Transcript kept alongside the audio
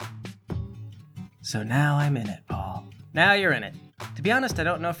So now I'm in it, Paul. Now you're in it. To be honest, I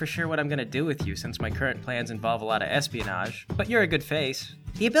don't know for sure what I'm going to do with you since my current plans involve a lot of espionage, but you're a good face.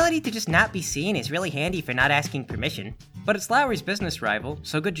 The ability to just not be seen is really handy for not asking permission. But it's Lowry's business rival,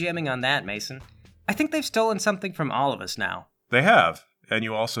 so good jamming on that, Mason. I think they've stolen something from all of us now. They have, and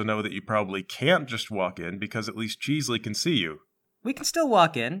you also know that you probably can't just walk in because at least Cheesley can see you. We can still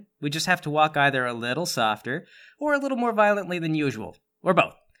walk in, we just have to walk either a little softer or a little more violently than usual, or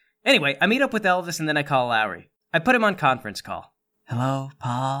both. Anyway, I meet up with Elvis and then I call Lowry. I put him on conference call. Hello,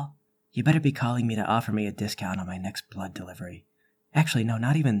 Paul? You better be calling me to offer me a discount on my next blood delivery. Actually, no,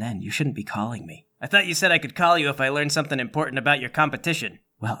 not even then. You shouldn't be calling me. I thought you said I could call you if I learned something important about your competition.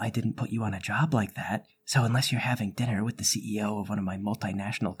 Well, I didn't put you on a job like that, so unless you're having dinner with the CEO of one of my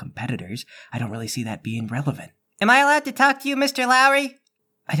multinational competitors, I don't really see that being relevant. Am I allowed to talk to you, Mr. Lowry?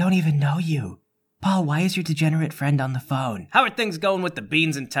 I don't even know you. Paul, why is your degenerate friend on the phone? How are things going with the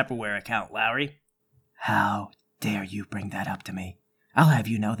Beans and Tupperware account, Lowry? How dare you bring that up to me? I'll have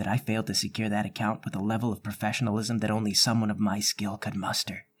you know that I failed to secure that account with a level of professionalism that only someone of my skill could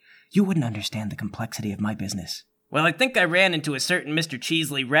muster. You wouldn't understand the complexity of my business. Well, I think I ran into a certain Mr.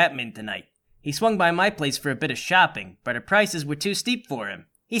 Cheesley Ratman tonight. He swung by my place for a bit of shopping, but our prices were too steep for him.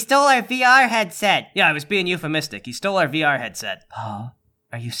 He stole our VR headset. Yeah, I was being euphemistic. He stole our VR headset. Paul,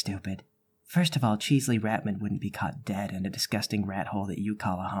 are you stupid? First of all, Cheesley Ratman wouldn't be caught dead in a disgusting rat hole that you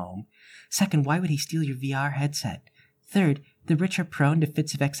call a home. Second, why would he steal your VR headset? Third, the rich are prone to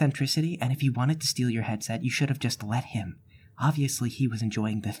fits of eccentricity, and if he wanted to steal your headset, you should have just let him. Obviously, he was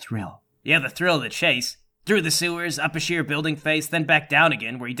enjoying the thrill. Yeah, the thrill of the chase. Through the sewers, up a sheer building face, then back down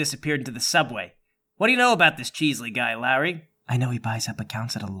again, where he disappeared into the subway. What do you know about this Cheesley guy, Lowry? I know he buys up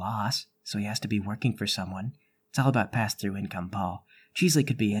accounts at a loss, so he has to be working for someone. It's all about pass-through income, Paul. Cheesley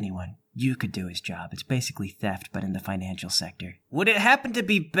could be anyone. You could do his job. It's basically theft, but in the financial sector. Would it happen to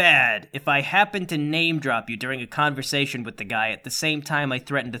be bad if I happened to name drop you during a conversation with the guy at the same time I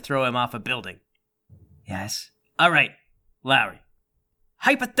threatened to throw him off a building? Yes? All right, Lowry.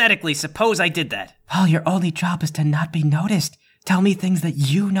 Hypothetically, suppose I did that. Paul, your only job is to not be noticed. Tell me things that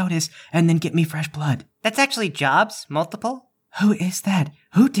you notice, and then get me fresh blood. That's actually jobs? Multiple? Who is that?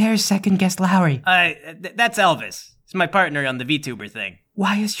 Who dares second-guess Lowry? That's Elvis. He's my partner on the VTuber thing.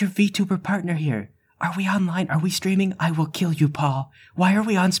 Why is your VTuber partner here? Are we online? Are we streaming? I will kill you, Paul. Why are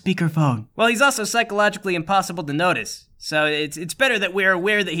we on speakerphone? Well, he's also psychologically impossible to notice. So it's better that we're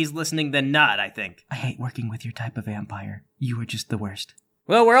aware that he's listening than not, I think. I hate working with your type of vampire. You are just the worst.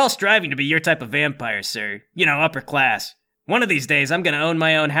 Well, we're all striving to be your type of vampire, sir. You know, upper class. One of these days, I'm gonna own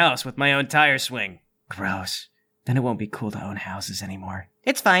my own house with my own tire swing. Gross. Then it won't be cool to own houses anymore.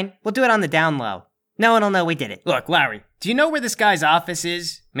 It's fine. We'll do it on the down low. No one will know we did it. Look, Lowry, do you know where this guy's office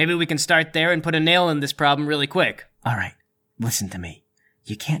is? Maybe we can start there and put a nail in this problem really quick. All right, listen to me.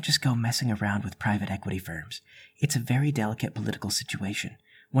 You can't just go messing around with private equity firms. It's a very delicate political situation.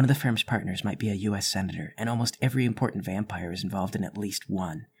 One of the firm's partners might be a U.S. senator, and almost every important vampire is involved in at least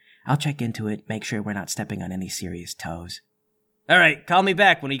one. I'll check into it, make sure we're not stepping on any serious toes. All right, call me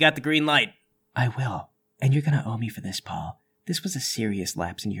back when you got the green light. I will. And you're gonna owe me for this, Paul. This was a serious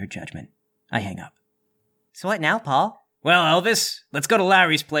lapse in your judgment. I hang up. So what now, Paul? Well, Elvis, let's go to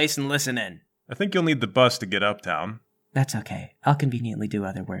Lowry's place and listen in. I think you'll need the bus to get uptown. That's okay. I'll conveniently do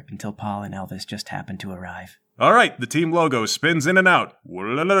other work until Paul and Elvis just happen to arrive. All right, the team logo spins in and out.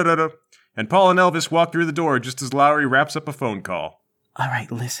 And Paul and Elvis walk through the door just as Lowry wraps up a phone call. All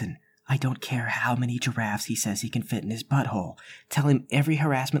right, listen. I don't care how many giraffes he says he can fit in his butthole. Tell him every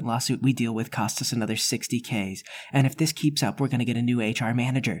harassment lawsuit we deal with costs us another 60 Ks. And if this keeps up, we're going to get a new HR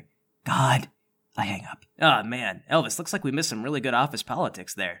manager. God. I hang up. Oh, man. Elvis, looks like we missed some really good office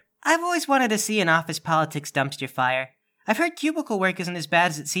politics there. I've always wanted to see an office politics dumpster fire. I've heard cubicle work isn't as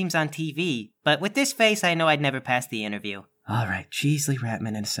bad as it seems on TV, but with this face, I know I'd never pass the interview. All right, Cheesley,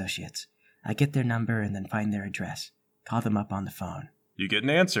 Ratman, and Associates. I get their number and then find their address. Call them up on the phone. You get an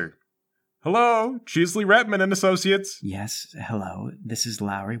answer. Hello, Cheesley, Ratman, and Associates. Yes, hello. This is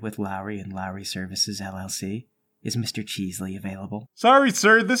Lowry with Lowry and Lowry Services, LLC. Is Mr. Cheesley available? Sorry,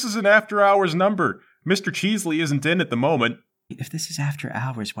 sir, this is an after-hours number. Mr. Cheesley isn't in at the moment. If this is after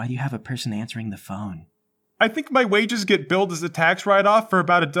hours, why do you have a person answering the phone? I think my wages get billed as a tax write-off for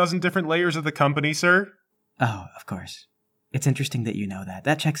about a dozen different layers of the company, sir. Oh, of course. It's interesting that you know that.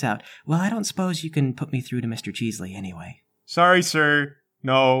 That checks out. Well, I don't suppose you can put me through to Mr. Cheesley anyway. Sorry, sir.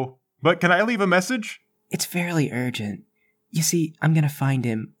 No. But can I leave a message? It's fairly urgent. You see, I'm gonna find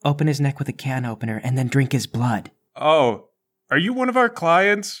him, open his neck with a can opener, and then drink his blood. Oh, are you one of our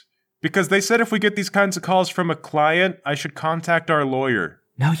clients? Because they said if we get these kinds of calls from a client, I should contact our lawyer.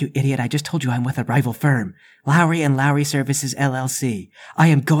 No, you idiot, I just told you I'm with a rival firm. Lowry and Lowry Services, LLC. I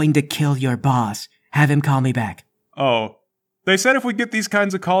am going to kill your boss. Have him call me back. Oh. They said if we get these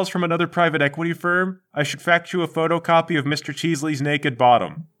kinds of calls from another private equity firm, I should fax you a photocopy of Mr. Cheesley's naked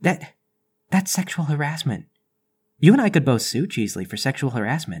bottom. That's sexual harassment. You and I could both sue Cheesley for sexual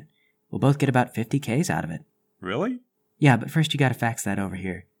harassment. We'll both get about 50Ks out of it. Really? Yeah, but first you gotta fax that over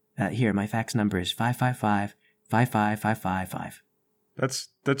here. Here, my fax number is 555-55555.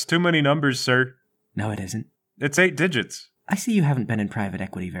 That's too many numbers, sir. No, it isn't. It's 8 digits. I see you haven't been in private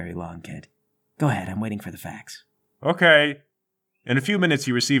equity very long, kid. Go ahead, I'm waiting for the fax. Okay. In a few minutes,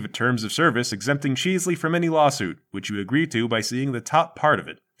 you receive a terms of service exempting Cheesley from any lawsuit, which you agree to by seeing the top part of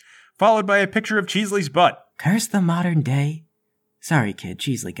it, followed by a picture of Cheesley's butt. Curse the modern day. Sorry, kid,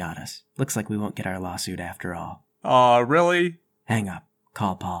 Cheesley got us. Looks like we won't get our lawsuit after all. Aw, really? Hang up.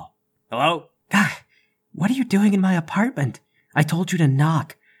 Call Paul. Hello? God, what are you doing in my apartment? I told you to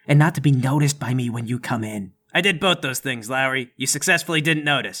knock, and not to be noticed by me when you come in. I did both those things, Lowry. You successfully didn't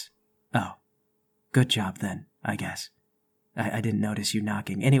notice. Oh, good job then, I guess. I didn't notice you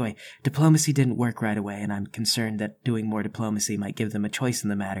knocking. Anyway, diplomacy didn't work right away, and I'm concerned that doing more diplomacy might give them a choice in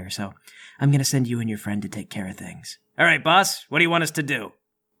the matter, so I'm going to send you and your friend to take care of things. All right, boss. What do you want us to do?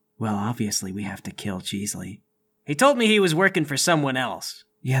 Well, obviously we have to kill Cheesley. He told me he was working for someone else.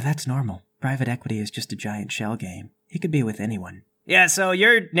 Yeah, that's normal. Private equity is just a giant shell game. He could be with anyone. Yeah, so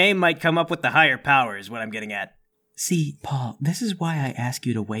your name might come up with the higher power is what I'm getting at. See, Paul, this is why I ask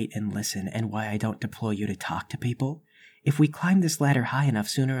you to wait and listen, and why I don't deploy you to talk to people. If we climb this ladder high enough,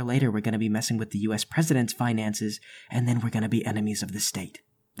 sooner or later we're going to be messing with the U.S. president's finances, and then we're going to be enemies of the state.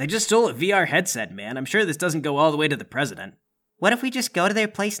 They just stole a VR headset, man. I'm sure this doesn't go all the way to the president. What if we just go to their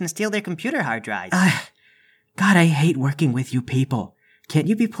place and steal their computer hard drives? God, I hate working with you people. Can't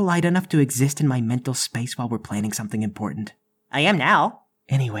you be polite enough to exist in my mental space while we're planning something important? I am now.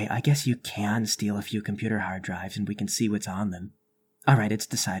 Anyway, I guess you can steal a few computer hard drives and we can see what's on them. All right, it's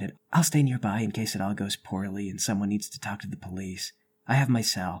decided. I'll stay nearby in case it all goes poorly and someone needs to talk to the police. I have my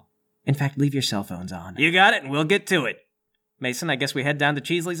cell. In fact, leave your cell phones on. You got it, and we'll get to it. Mason, I guess we head down to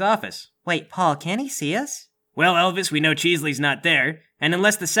Cheesley's office. Wait, Paul, can he see us? Well, Elvis, we know Cheesley's not there, and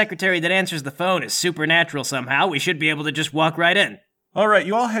unless the secretary that answers the phone is supernatural somehow, we should be able to just walk right in. All right,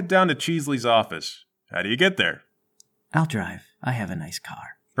 you all head down to Cheesley's office. How do you get there? I'll drive. I have a nice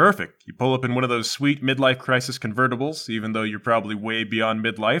car. Perfect. You pull up in one of those sweet midlife crisis convertibles, even though you're probably way beyond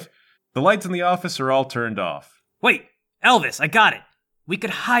midlife. The lights in the office are all turned off. Wait, Elvis, I got it. We could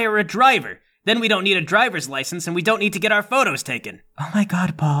hire a driver. Then we don't need a driver's license, and we don't need to get our photos taken. Oh my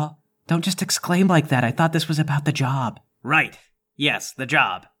God, Paul. Don't just exclaim like that. I thought this was about the job. Right. Yes, the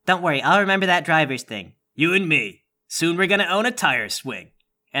job. Don't worry, I'll remember that driver's thing. You and me. Soon we're gonna own a tire swing.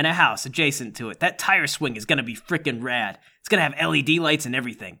 And a house adjacent to it. That tire swing is gonna be frickin' rad. It's gonna have LED lights and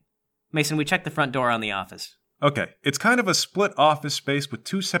everything. Mason, we checked the front door on the office. Okay, it's kind of a split office space with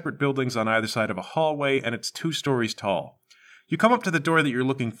 2 separate buildings on either side of a hallway, and it's 2 stories tall. You come up to the door that you're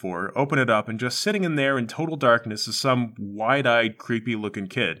looking for, open it up, and just sitting in there in total darkness is some wide-eyed, creepy-looking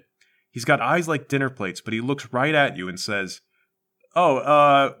kid. He's got eyes like dinner plates, but he looks right at you and says,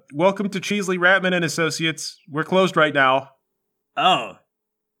 welcome to Cheesley Ratman and Associates. We're closed right now. Oh.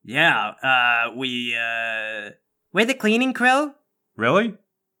 Yeah, We're the cleaning crew? Really?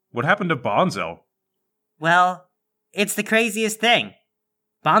 What happened to Bonzo? Well, it's the craziest thing.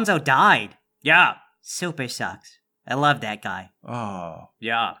 Bonzo died. Yeah. Super sucks. I love that guy. Oh.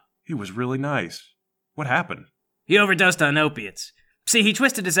 Yeah. He was really nice. What happened? He overdosed on opiates. See, he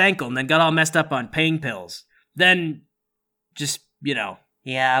twisted his ankle and then got all messed up on pain pills. Then, just,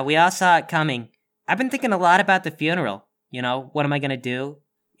 Yeah, we all saw it coming. I've been thinking a lot about the funeral. What am I gonna do?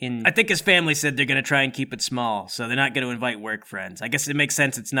 I think his family said they're gonna try and keep it small, so they're not gonna invite work friends. I guess it makes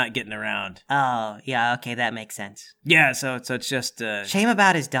sense it's not getting around. Oh, yeah, okay, that makes sense. Yeah, so it's just, Shame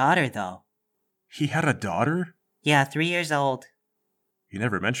about his daughter, though. He had a daughter? Yeah, 3 years old. You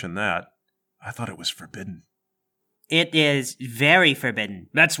never mentioned that. I thought it was forbidden. It is very forbidden.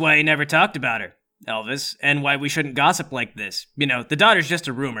 That's why he never talked about her, Elvis, and why we shouldn't gossip like this. The daughter's just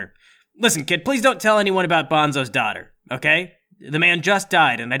a rumor. Listen, kid, please don't tell anyone about Bonzo's daughter, okay? The man just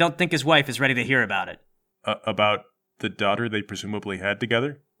died, and I don't think his wife is ready to hear about it. About the daughter they presumably had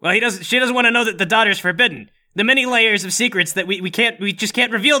together? Well, she doesn't want to know that the daughter's forbidden. The many layers of secrets that we just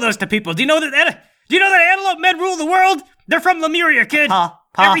can't reveal those to people. Do you know that antelope men rule the world? They're from Lemuria, kid. Pa.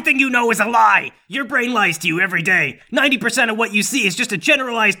 Everything you know is a lie. Your brain lies to you every day. 90% of what you see is just a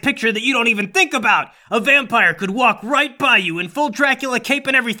generalized picture that you don't even think about. A vampire could walk right by you in full Dracula cape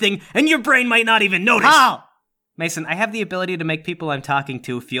and everything, and your brain might not even notice. Paul! Mason, I have the ability to make people I'm talking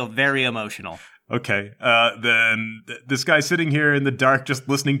to feel very emotional. Okay, then this guy sitting here in the dark just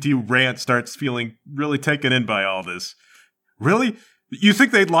listening to you rant starts feeling really taken in by all this. Really? You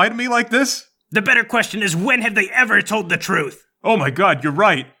think they'd lie to me like this? The better question is, when have they ever told the truth? Oh my god, you're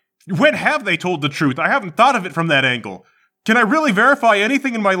right. When have they told the truth? I haven't thought of it from that angle. Can I really verify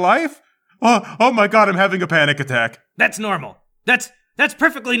anything in my life? Oh my god, I'm having a panic attack. That's normal. That's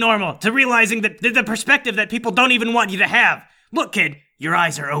perfectly normal to realizing that the perspective that people don't even want you to have. Look, kid, your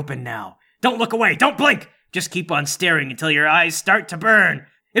eyes are open now. Don't look away. Don't blink. Just keep on staring until your eyes start to burn.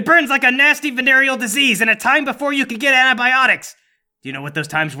 It burns like a nasty venereal disease in a time before you could get antibiotics. Do you know what those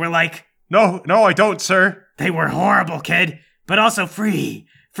times were like? No, I don't, sir. They were horrible, kid, but also free.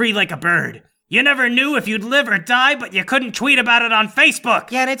 Free like a bird. You never knew if you'd live or die, but you couldn't tweet about it on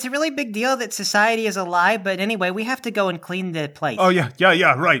Facebook. Yeah, and it's a really big deal that society is a lie, but anyway, we have to go and clean the place. Oh, yeah,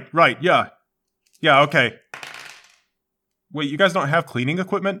 right, yeah. Yeah, okay. Wait, you guys don't have cleaning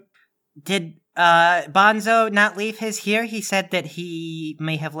equipment? Did Bonzo not leave his here? He said that he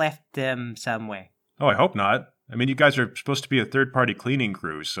may have left them somewhere. Oh, I hope not. I mean, you guys are supposed to be a third-party cleaning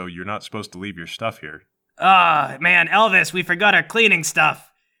crew, so you're not supposed to leave your stuff here. Ah, man, Elvis, we forgot our cleaning stuff.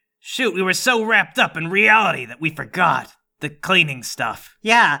 Shoot, we were so wrapped up in reality that we forgot the cleaning stuff.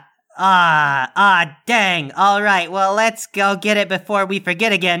 Yeah. Dang. All right, well, let's go get it before we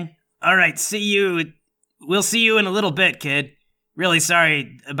forget again. All right, see you. We'll see you in a little bit, kid. Really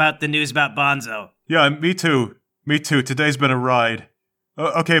sorry about the news about Bonzo. Yeah, me too. Today's been a ride.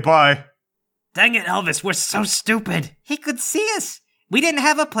 Okay, bye. Dang it, Elvis, we're so stupid. He could see us. We didn't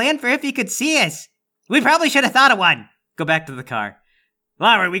have a plan for if he could see us. We probably should have thought of one. Go back to the car.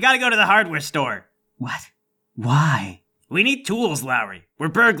 Lowry, we gotta go to the hardware store. What? Why? We need tools, Lowry. We're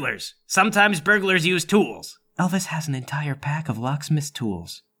burglars. Sometimes burglars use tools. Elvis has an entire pack of locksmith's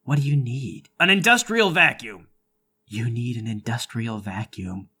tools. What do you need? An industrial vacuum. You need an industrial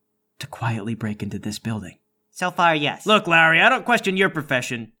vacuum to quietly break into this building. So far, yes. Look, Lowry, I don't question your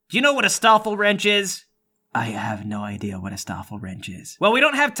profession. Do you know what a Stoffel wrench is? I have no idea what a Stoffel wrench is. Well, we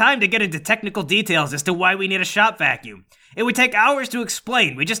don't have time to get into technical details as to why we need a shop vacuum. It would take hours to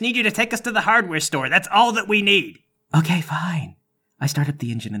explain. We just need you to take us to the hardware store. That's all that we need. Okay, fine. I start up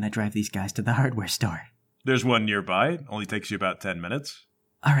the engine and I drive these guys to the hardware store. There's one nearby. Only takes you about 10 minutes.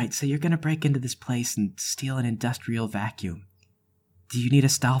 Alright, so you're gonna break into this place and steal an industrial vacuum. Do you need a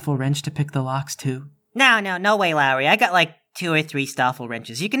Stoffel wrench to pick the locks too? No way, Lowry. I got like 2 or 3 Stoffel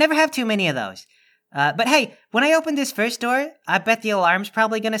wrenches. You can never have too many of those. But hey, when I open this first door, I bet the alarm's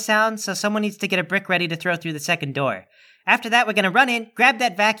probably gonna sound, so someone needs to get a brick ready to throw through the second door. After that, we're gonna run in, grab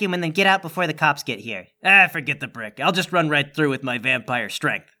that vacuum, and then get out before the cops get here. Forget the brick. I'll just run right through with my vampire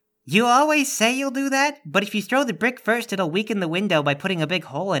strength. You always say you'll do that, but if you throw the brick first, it'll weaken the window by putting a big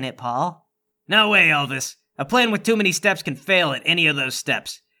hole in it, Paul. No way, Elvis. A plan with too many steps can fail at any of those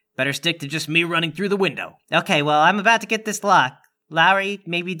steps. Better stick to just me running through the window. Okay, well, I'm about to get this lock. Lowry,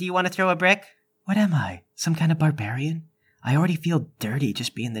 maybe do you want to throw a brick? What am I? Some kind of barbarian? I already feel dirty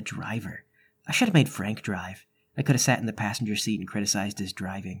just being the driver. I should have made Frank drive. I could have sat in the passenger seat and criticized his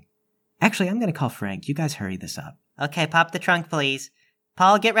driving. Actually, I'm going to call Frank. You guys hurry this up. Okay, pop the trunk, please.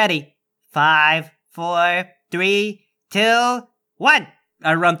 Paul, get ready. 5, 4, 3, 2, 1.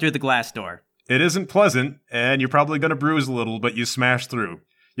 I run through the glass door. It isn't pleasant, and you're probably going to bruise a little, but you smash through.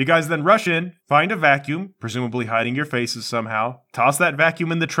 You guys then rush in, find a vacuum, presumably hiding your faces somehow, toss that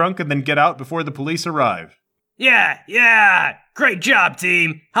vacuum in the trunk, and then get out before the police arrive. Yeah! Great job,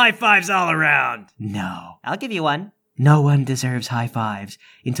 team! High fives all around! No. I'll give you one. No one deserves high fives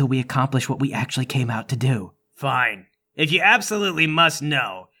until we accomplish what we actually came out to do. Fine. If you absolutely must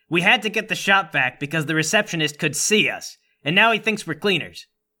know, we had to get the shop vac because the receptionist could see us, and now he thinks we're cleaners.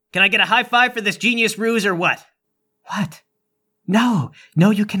 Can I get a high five for this genius ruse or what? What? No,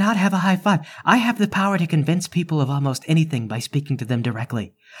 you cannot have a high five. I have the power to convince people of almost anything by speaking to them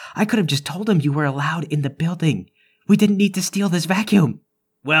directly. I could have just told them you were allowed in the building. We didn't need to steal this vacuum.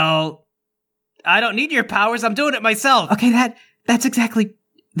 Well, I don't need your powers. I'm doing it myself. Okay, that's exactly...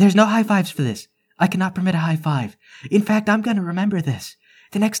 There's no high fives for this. I cannot permit a high five. In fact, I'm going to remember this.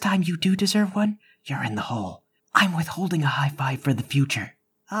 The next time you do deserve one, you're in the hole. I'm withholding a high five for the future.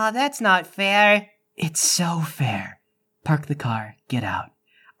 Aw, that's not fair. It's so fair. Park the car, get out.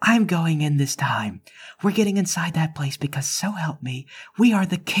 I'm going in this time. We're getting inside that place because, so help me, we are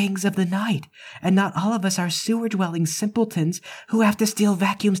the kings of the night, and not all of us are sewer-dwelling simpletons who have to steal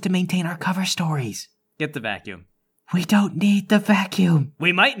vacuums to maintain our cover stories. Get the vacuum. We don't need the vacuum.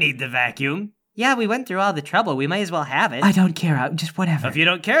 We might need the vacuum. Yeah, we went through all the trouble. We may as well have it. I don't care. Just whatever. If you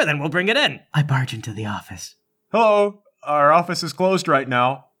don't care, then we'll bring it in. I barge into the office. Hello, our office is closed right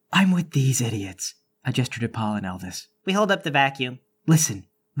now. I'm with these idiots. I gesture to Paul and Elvis. We hold up the vacuum. Listen,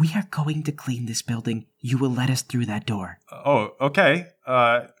 we are going to clean this building. You will let us through that door. Oh, okay.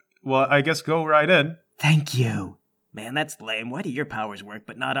 Well, I guess go right in. Thank you. Man, that's lame. Why do your powers work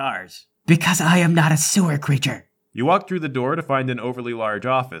but not ours? Because I am not a sewer creature. You walk through the door to find an overly large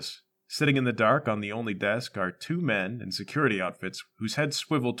office. Sitting in the dark on the only desk are two men in security outfits whose heads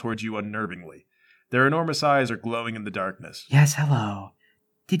swivel towards you unnervingly. Their enormous eyes are glowing in the darkness. Yes, hello.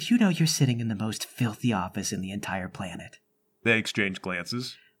 Did you know you're sitting in the most filthy office in the entire planet? They exchange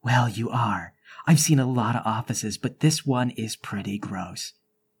glances. Well, you are. I've seen a lot of offices, but this one is pretty gross.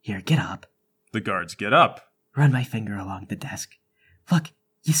 Here, get up. The guards get up. Run my finger along the desk. Look,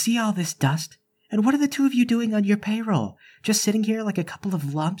 you see all this dust? And what are the two of you doing on your payroll? Just sitting here like a couple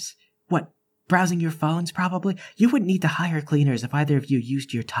of lumps? What, browsing your phones probably? You wouldn't need to hire cleaners if either of you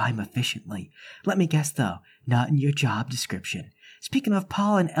used your time efficiently. Let me guess though, not in your job description. Speaking of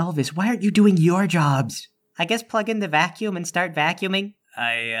Paul and Elvis, why aren't you doing your jobs? I guess plug in the vacuum and start vacuuming.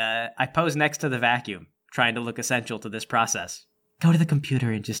 I pose next to the vacuum, trying to look essential to this process. Go to the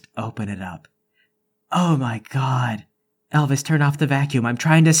computer and just open it up. Oh my god. Elvis, turn off the vacuum. I'm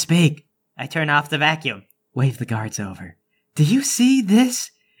trying to speak. I turn off the vacuum. Wave the guards over. Do you see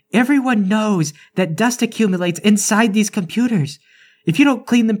this? Everyone knows that dust accumulates inside these computers. If you don't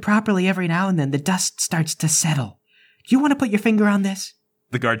clean them properly every now and then, the dust starts to settle. Do you want to put your finger on this?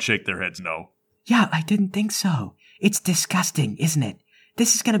 The guards shake their heads no. Yeah, I didn't think so. It's disgusting, isn't it?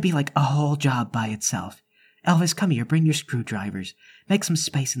 This is going to be like a whole job by itself. Elvis, come here, bring your screwdrivers. Make some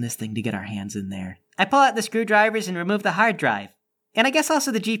space in this thing to get our hands in there. I pull out the screwdrivers and remove the hard drive. And I guess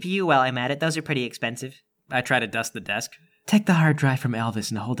also the GPU while I'm at it. Those are pretty expensive. I try to dust the desk. Take the hard drive from Elvis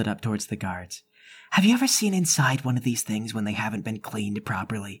and hold it up towards the guards. Have you ever seen inside one of these things when they haven't been cleaned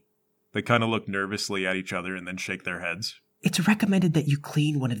properly? They kind of look nervously at each other and then shake their heads. It's recommended that you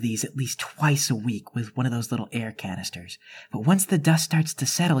clean one of these at least twice a week with one of those little air canisters. But once the dust starts to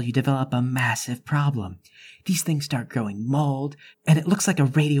settle, you develop a massive problem. These things start growing mold, and it looks like a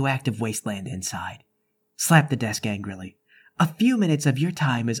radioactive wasteland inside. Slap the desk angrily. A few minutes of your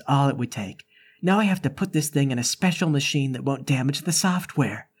time is all it would take. Now I have to put this thing in a special machine that won't damage the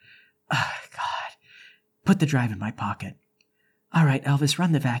software. Oh, God. Put the drive in my pocket. All right, Elvis,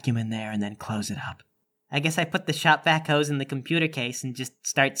 run the vacuum in there and then close it up. I guess I put the shop vac hose in the computer case and just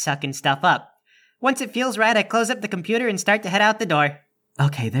start sucking stuff up. Once it feels right, I close up the computer and start to head out the door.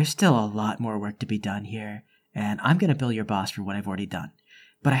 Okay, there's still a lot more work to be done here, and I'm going to bill your boss for what I've already done.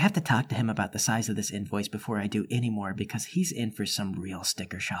 But I have to talk to him about the size of this invoice before I do any more because he's in for some real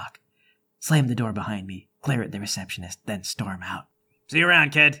sticker shock. Slam the door behind me, glare at the receptionist, then storm out. See you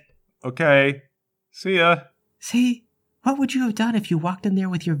around, kid. Okay. See ya. See? What would you have done if you walked in there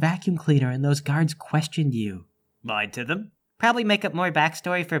with your vacuum cleaner and those guards questioned you? Lied to them. Probably make up more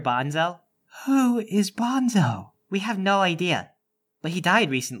backstory for Bonzo. Who is Bonzo? We have no idea. But he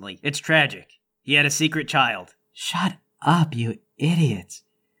died recently. It's tragic. He had a secret child. Shut up, you idiots.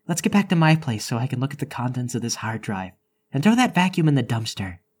 Let's get back to my place so I can look at the contents of this hard drive. And throw that vacuum in the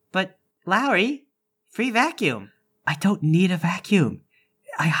dumpster. But, Lowry, free vacuum. I don't need a vacuum.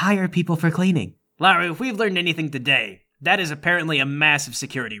 I hire people for cleaning. Larry, if we've learned anything today, that is apparently a massive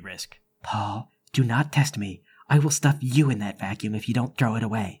security risk. Paul, do not test me. I will stuff you in that vacuum if you don't throw it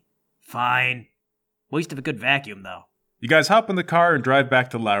away. Fine. Waste of a good vacuum, though. You guys hop in the car and drive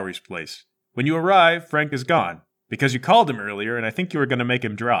back to Lowry's place. When you arrive, Frank is gone. Because you called him earlier, and I think you were going to make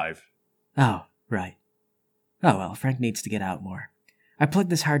him drive. Oh, right. Oh well, Frank needs to get out more. I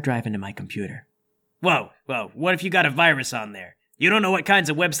plugged this hard drive into my computer. Whoa, what if you got a virus on there? You don't know what kinds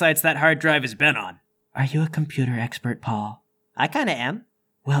of websites that hard drive has been on. Are you a computer expert, Paul? I kinda am.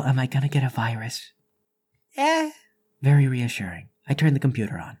 Well, am I gonna get a virus? Eh. Very reassuring. I turned the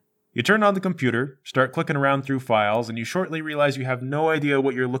computer on. You turn on the computer, start clicking around through files, and you shortly realize you have no idea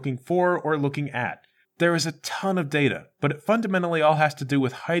what you're looking for or looking at. There is a ton of data, but it fundamentally all has to do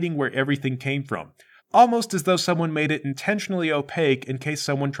with hiding where everything came from. Almost as though someone made it intentionally opaque in case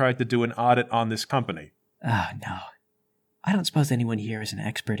someone tried to do an audit on this company. Oh, no. I don't suppose anyone here is an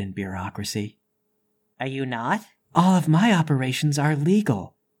expert in bureaucracy. Are you not? All of my operations are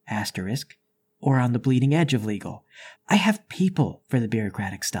legal, asterisk, or on the bleeding edge of legal. I have people for the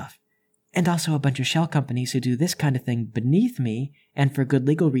bureaucratic stuff, and also a bunch of shell companies who do this kind of thing beneath me, and for good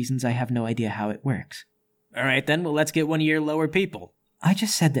legal reasons I have no idea how it works. All right, then, well, let's get one of your lower people. I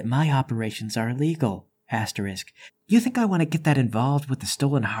just said that my operations are legal, asterisk. You think I want to get that involved with the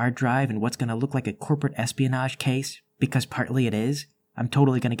stolen hard drive and what's going to look like a corporate espionage case? Because partly it is. I'm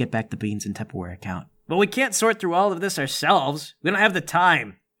totally going to get back the beans and Tupperware account. But we can't sort through all of this ourselves. We don't have the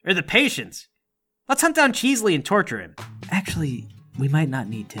time. Or the patience. Let's hunt down Cheesley and torture him. Actually, we might not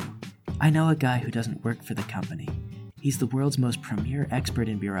need to. I know a guy who doesn't work for the company. He's the world's most premier expert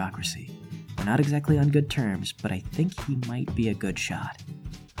in bureaucracy. We're not exactly on good terms, but I think he might be a good shot.